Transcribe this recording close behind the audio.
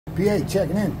PA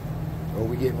checking in. Oh,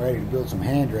 we getting ready to build some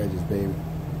hand dredges, baby.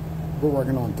 We're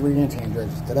working on 3-inch hand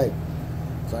dredges today.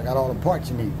 So I got all the parts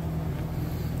you need.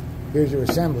 Here's your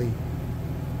assembly.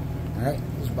 Alright,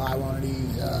 just buy one of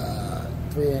these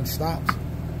 3-inch stops.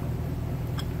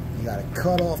 You gotta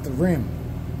cut off the rim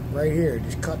right here.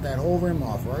 Just cut that whole rim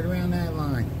off right around that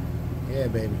line. Yeah,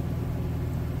 baby.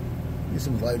 Get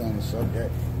some light on the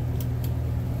subject.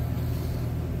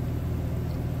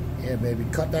 Yeah, baby,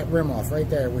 cut that rim off right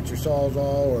there with your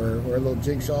Sawzall or a little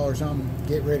jigsaw or something.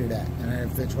 Get rid of that, and then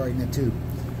it fits right in the tube.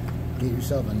 Get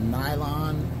yourself a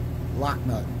nylon lock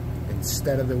nut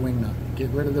instead of the wing nut.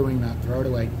 Get rid of the wing nut, throw it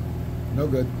away. No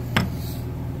good.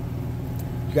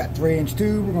 You got 3-inch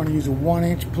tube. We're going to use a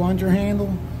 1-inch plunger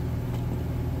handle.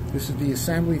 This is the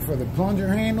assembly for the plunger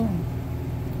handle.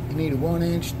 You need a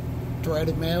 1-inch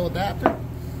threaded male adapter,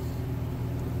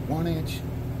 1-inch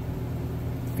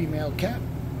female cap,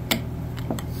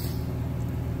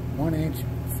 1-inch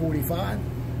 45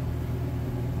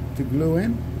 to glue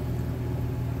in,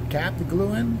 cap to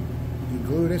glue in. You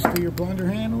glue this to your plunger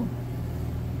handle,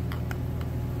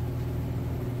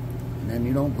 and then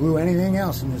you don't glue anything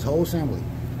else in this whole assembly.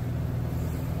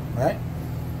 All right?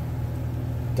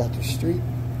 Got your street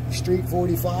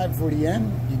 45 for the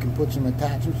end. You can put some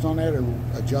attachments on there to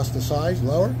adjust the size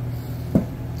lower.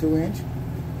 2-inch,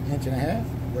 1.5 inch,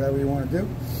 whatever you want to do.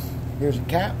 Here's a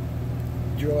cap.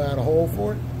 Drill out a hole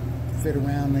for it. Fit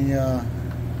around the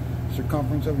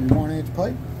circumference of your 1-inch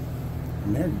pipe.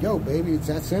 And there you go, baby. It's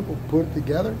that simple. Put it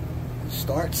together.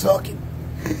 Start sucking.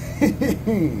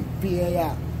 PA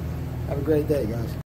out. Have a great day, guys.